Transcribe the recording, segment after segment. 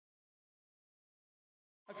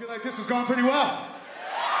feel like this is going pretty well.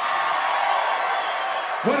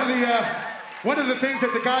 One of the things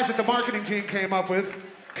that the guys at the marketing team came up with,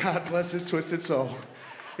 God bless his twisted soul,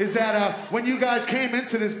 is that when you guys came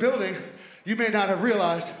into this building, you may not have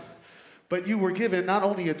realized, but you were given not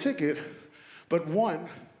only a ticket, but one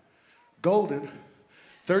golden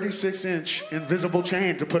 36-inch invisible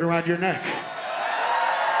chain to put around your neck.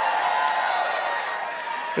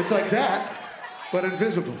 It's like that, but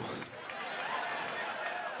invisible.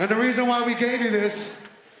 And the reason why we gave you this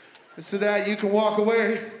is so that you can walk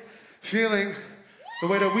away feeling the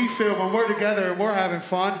way that we feel when we're together and we're having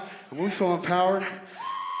fun and we feel empowered.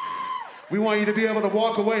 We want you to be able to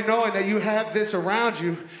walk away knowing that you have this around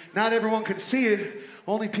you. Not everyone can see it.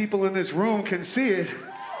 Only people in this room can see it.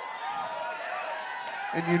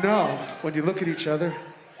 And you know, when you look at each other,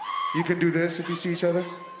 you can do this if you see each other.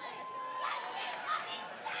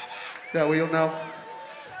 That way you'll know.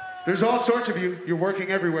 There's all sorts of you. You're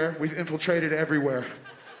working everywhere. We've infiltrated everywhere.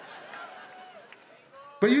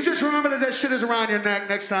 But you just remember that that shit is around your neck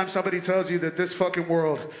next time somebody tells you that this fucking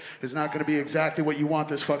world is not gonna be exactly what you want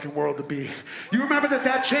this fucking world to be. You remember that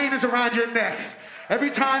that chain is around your neck.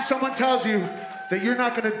 Every time someone tells you that you're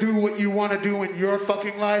not gonna do what you wanna do in your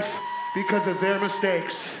fucking life because of their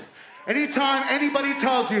mistakes. Anytime anybody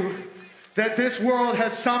tells you that this world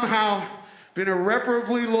has somehow been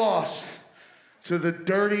irreparably lost to the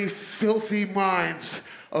dirty, filthy minds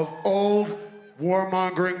of old,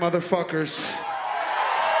 warmongering motherfuckers.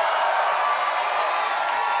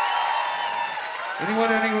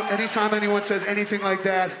 Anytime anyone says anything like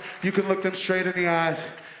that, you can look them straight in the eyes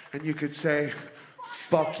and you could say,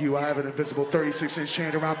 fuck you, I have an invisible 36-inch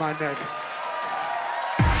chain around my neck.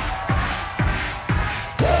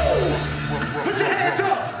 Woo! Put your hands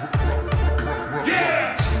up!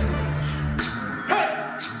 Yeah! Hey!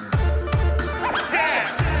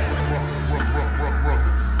 Yeah!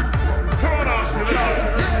 Come on, Austin,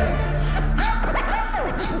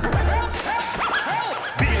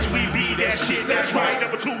 bitch, we be that shit, that's right.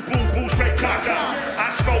 Number 2, boom, boom, straight cock out.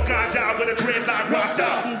 I smoke ganja with a dreadlock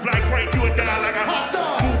rasta. Move like Frank, you and die like a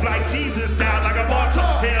hostile. Move like Jesus, down like a martyr.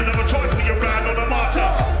 Hell of a choice when you ride on a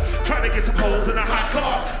martyr. Trying to get some holes in a hot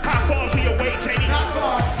car. High falls for your weight, Jamie. Not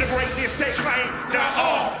far. Liberate this state claim. Not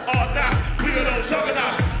all not. Weirdo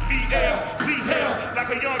juggernauts. EL, bleed hell. Like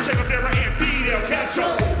a young Che Guevara and Fidel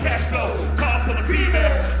Castro. Cash flow, car full of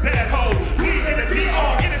females. Bad hoe, we in the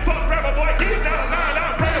DR. Get it fuck rapper boy, get it down the line.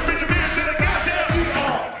 I'm praying Benjamin to the goddamn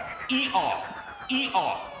ER.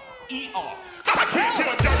 I can't kill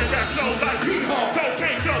a dirty rap flow like hee-haw.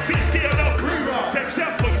 Cocaine, no bitch, still no pre-roll. Take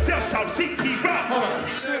yourself for yourself, shout see hero. Hold on,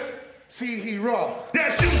 sniff, see hero.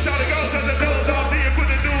 That shoe started goes on the nose off. Then put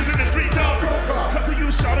the news in the streets on. Come to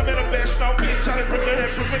you, shot him in a best no bitch. Shot in Brooklyn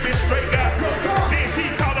and Brooklyn, bitch, straight got. Then she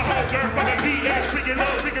called a whole girl from the VX. Drinking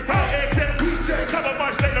love, drinking power, eggs, and couple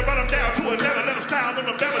months later, run him down to another little style on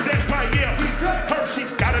the level that's right, yeah. Her she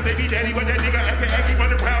got a baby daddy, but that nigga acting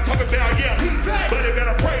running around talking about, yeah. But they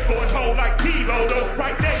better pray for his whole like T-Lo, though.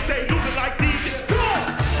 Right next, they losing like these.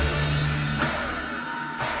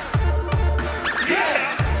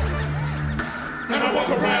 Yeah! And I walk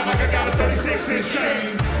around like I got a 36-inch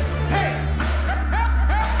chain. Hey!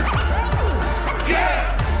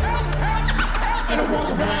 Yeah! And I walk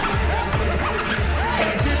around like I got a 36-inch chain.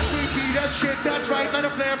 Hey, bitch, we beat that shit, that's right. Let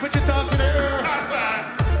it flare, put your thumbs in the air.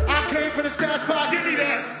 I came for the stats box. Give me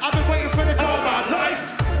that. I've been waiting for this all my life.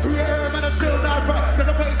 Through the air, man, I'm still not right. To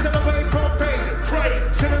the base, to the way, propane. Crazy.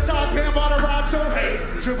 Sit inside, pam on a ride so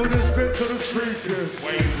hazy. Dribble this bitch to the street, yeah.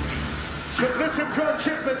 Wait. But listen, pro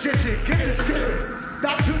chick magician, get the spirit.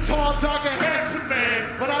 Not too tall, dark, and handsome,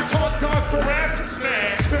 man. But I talk dark for ransoms,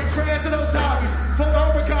 man. Spin crayons in those zombies. Full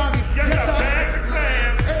origami. Yes, I bag the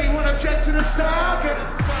clam. Anyone object to the style, get a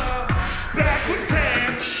smile. Backwards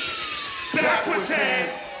hand. Backwards hand.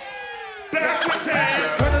 Backwards hand.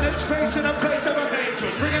 Putting his face in a place of an angel.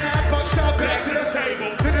 Bringing that buckshot back to the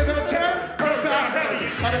table. Bigger than a terror, her about heavy.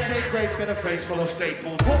 Try to save grace, got a face full of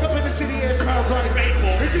staples. Woke up in the city air, smell like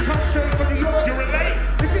maple. If you come straight from New York, you relate.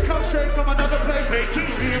 If you come straight from another place, they too.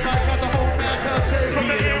 Me and Mike got the whole map out safe. From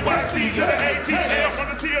the NYC to the ATL, from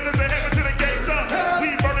the T to the